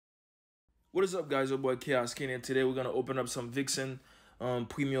What is up, guys? Your boy Chaos King, and today we're gonna open up some Vixen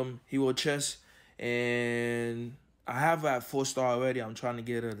premium hero chests. And I have her at 4-star already. I'm trying to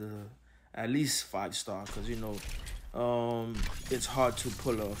get her to at least 5-star because it's hard to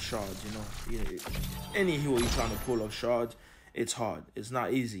pull off shards. Any hero you're trying to pull off shards, it's hard. It's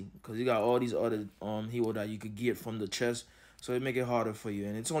not easy because you got all these other hero that you could get from the chest, so it make it harder for you.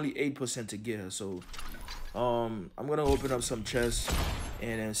 And it's only 8% to get her, so I'm gonna open up some chests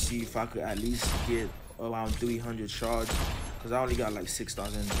and then see if I could at least get around 300 shards, because I only got like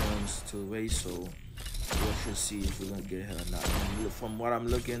 6,000 gems to waste. So we should see if we're gonna get her or not. And from what I'm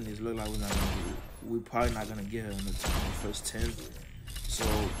looking, it looks like we're probably not gonna get her in the first 10. So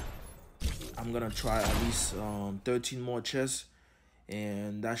I'm gonna try at least 13 more chests,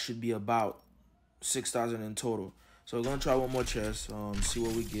 and that should be about 6,000 in total. So we're gonna try one more chest, see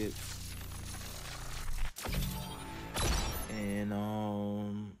what we get. And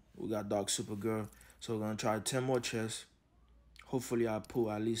we got Dark Supergirl, so we're gonna try 10 more chests. Hopefully I pull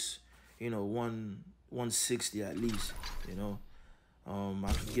at least 160 at least. I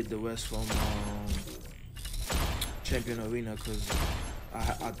can get the rest from Champion Arena, because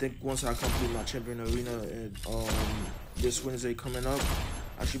I think once I complete my Champion Arena and this Wednesday coming up,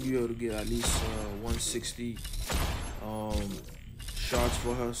 I should be able to get at least 160 shards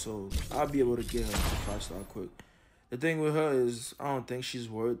for her, so I'll be able to get her to 5-star quick. The thing with her is I don't think she's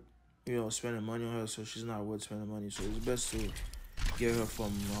worth spending money on her, so she's not worth spending money. So it's best to get her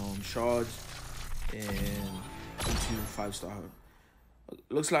from shards and into 5-star her.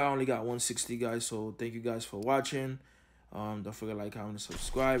 Looks like I only got 160, guys, so thank you guys for watching. Don't forget to like, comment, and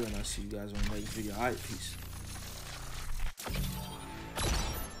subscribe, and I'll see you guys on the next video. Alright, peace.